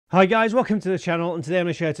Hi guys, welcome to the channel, and today I'm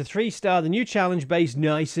going to show you how to 3-star the new challenge based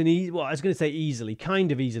nice and easy. Well, I was going to say easily,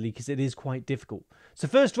 kind of easily, because it is quite difficult. So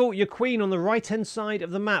first of all, your queen on the right hand side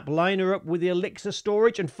of the map, line her up with the elixir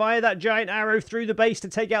storage and fire that giant arrow through the base to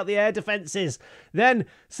take out the air defences. Then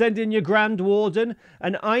send in your Grand Warden,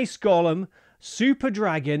 an ice golem, super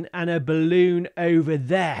dragon and a balloon over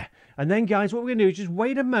there. And then, guys, what we're going to do is just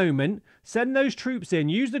wait a moment, send those troops in,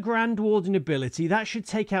 use the Grand Warden ability. That should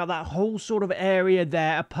take out that whole sort of area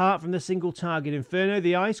there, apart from the single target Inferno.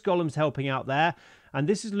 The Ice Golem's helping out there, and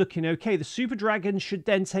this is looking okay. The Super Dragon should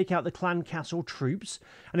then take out the Clan Castle troops.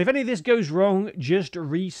 And if any of this goes wrong, just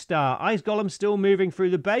restart. Ice Golem still moving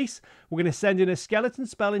through the base. We're going to send in a skeleton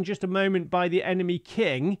spell in just a moment by the enemy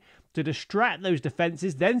king to distract those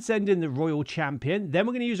defenses, then send in the Royal Champion. Then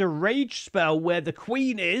we're going to use a Rage spell where the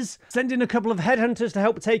Queen is. Send in a couple of Headhunters to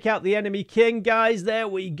help take out the enemy king. Guys, there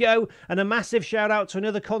we go. And a massive shout out to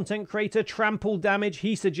another content creator, Trample Damage.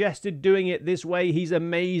 He suggested doing it this way. He's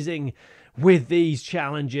amazing with these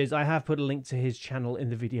challenges. I have put a link to his channel in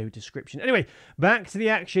the video description. Anyway, back to the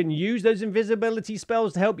action. Use those invisibility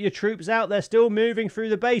spells to help your troops out. They're still moving through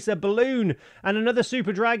the base. A balloon and another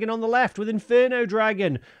super dragon on the left with Inferno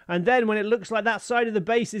Dragon. And then when it looks like that side of the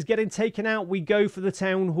base is getting taken out, we go for the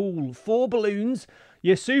town hall. 4 balloons,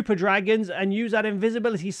 your super dragons, and use that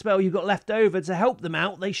invisibility spell you've got left over to help them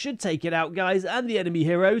out. They should take it out, guys, and the enemy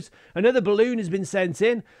heroes. Another balloon has been sent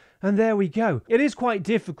in. And there we go. It is quite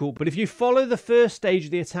difficult, but if you follow the first stage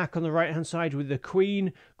of the attack on the right-hand side with the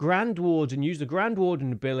Queen, Grand Warden, use the Grand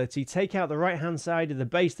Warden ability, take out the right-hand side of the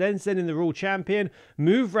base, then send in the Royal Champion,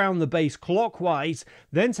 move round the base clockwise,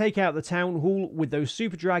 then take out the Town Hall with those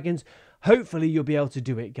Super Dragons. Hopefully you'll be able to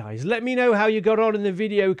do it, guys. Let me know how you got on in the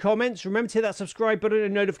video comments. Remember to hit that subscribe button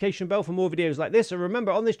and notification bell for more videos like this. And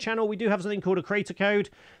remember, on this channel, we do have something called a creator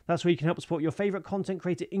code. That's where you can help support your favorite content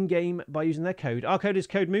creator in-game by using their code. Our code is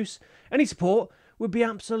Code Moose. Any support would be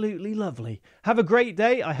absolutely lovely. Have a great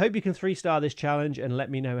day. I hope you can 3-star this challenge and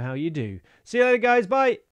let me know how you do. See you later, guys.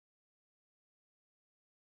 Bye.